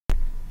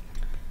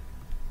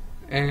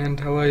And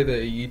hello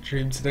there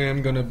YouTube, today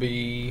I'm going to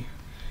be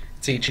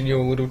teaching you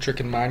a little trick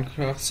in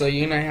Minecraft. So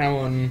you know how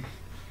on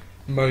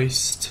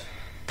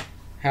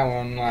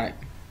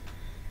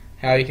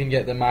how you can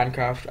get the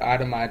Minecraft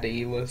item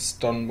ID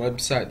list on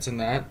websites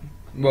and that?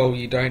 Well,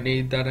 you don't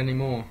need that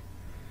anymore.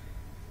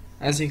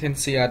 As you can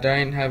see, I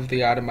don't have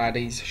the item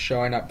IDs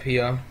showing up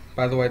here.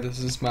 By the way, this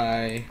is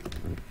my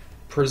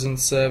prison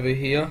server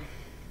here.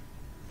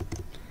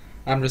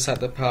 I'm just at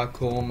the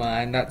parkour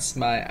mine, that's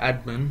my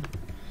admin.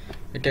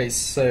 Okay,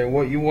 so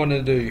what you want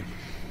to do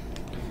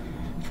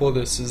for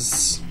this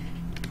is,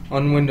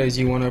 on Windows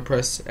you want to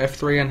press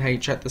F3 and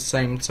H at the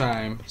same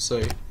time.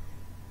 So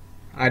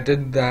I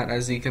did that,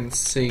 as you can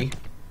see,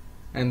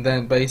 and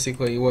then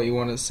basically what you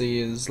want to see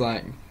is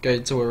go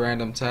to a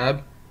random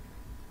tab,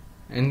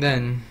 and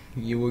then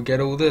you will get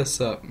all this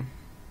up,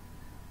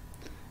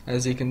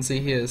 as you can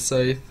see here.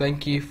 So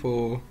thank you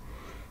for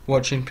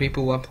watching,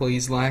 people.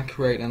 Please like,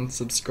 rate and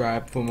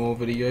subscribe for more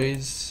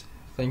videos.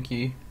 Thank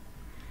you.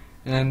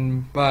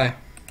 And bye.